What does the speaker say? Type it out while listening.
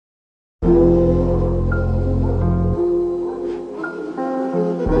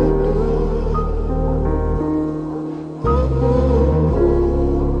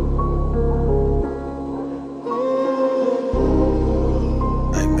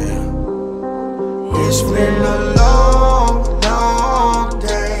It's been a long, long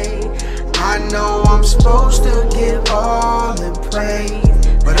day. I know I'm supposed to give all and praise,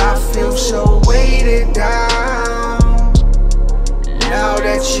 but I feel so weighted down. Now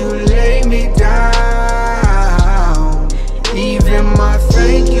that you lay me down, even my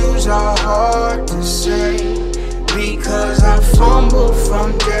thank yous are hard to say, because I fumble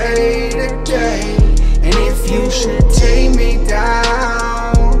from day to day. And if you should take me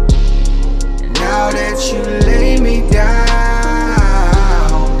down, now that you lay me down,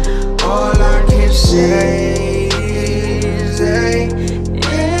 all I can say is amen.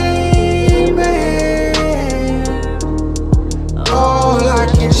 All I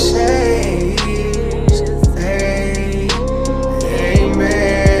can say is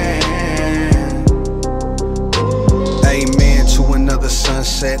amen. Amen to another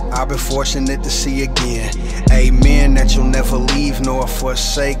sunset I've been fortunate to see again. Amen that you'll never leave nor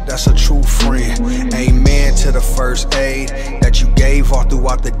forsake, that's a true friend. Amen to the first aid that you gave all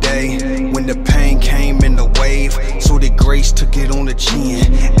throughout the day, when the pain came in the wave, so that grace took it on the chin.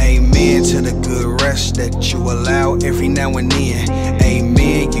 Amen to the good rest that you allow every now and then.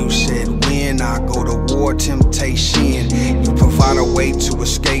 Amen, you said when I go to war, temptation, you provide a way to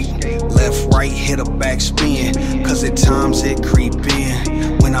escape. Left, right, hit a backspin, cause at times it creep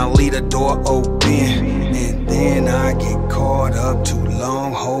in when I leave the door open. And then I get caught up too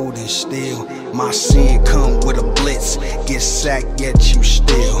long holding still. My sin come with a blitz, get sacked yet you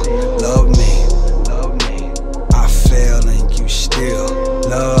still love me. I fell and you still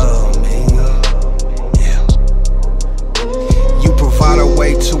love me. Yeah. You provide a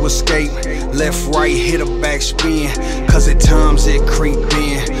way to escape. Left, right, hit a backspin, cause at times it creep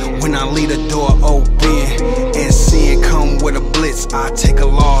in when I leave the door open. And sin come with a blitz, I take a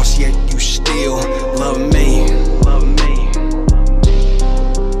loss yet you still love me.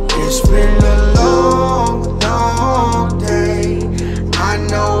 It's been a long, long day. I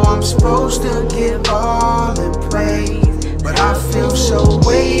know I'm supposed to give all and praise, but I feel so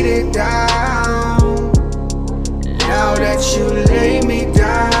weighted down. Now that you lay me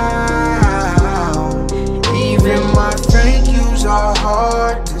down, even my thank yous are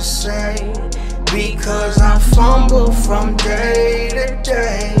hard to say, because I fumble from day to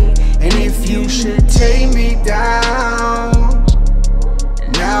day. And if you should take me down,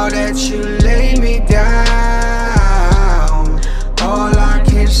 now that you lay me down, all I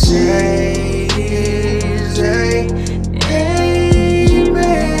can say is amen.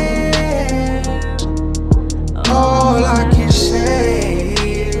 All I can say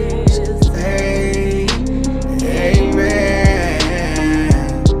is amen.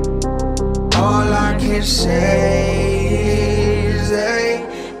 All I can say is amen.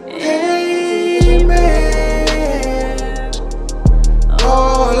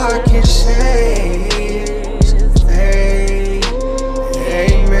 All I can say is amen.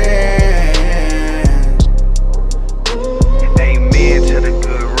 Amen to the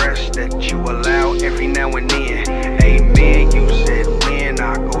good rest that you allow every now and then. Amen, you said when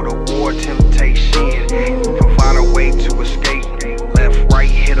I go to war, temptation, you provide a way to escape. Left, right,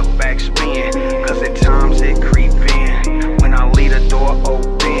 hit a backspin, cause at times it creep in when I leave the door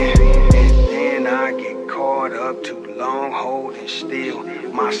open. And then I get caught up too long holding still.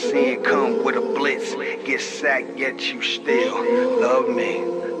 My sin come with a blitz, get sacked yet you still love me.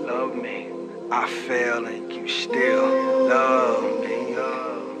 I fell and you still love me.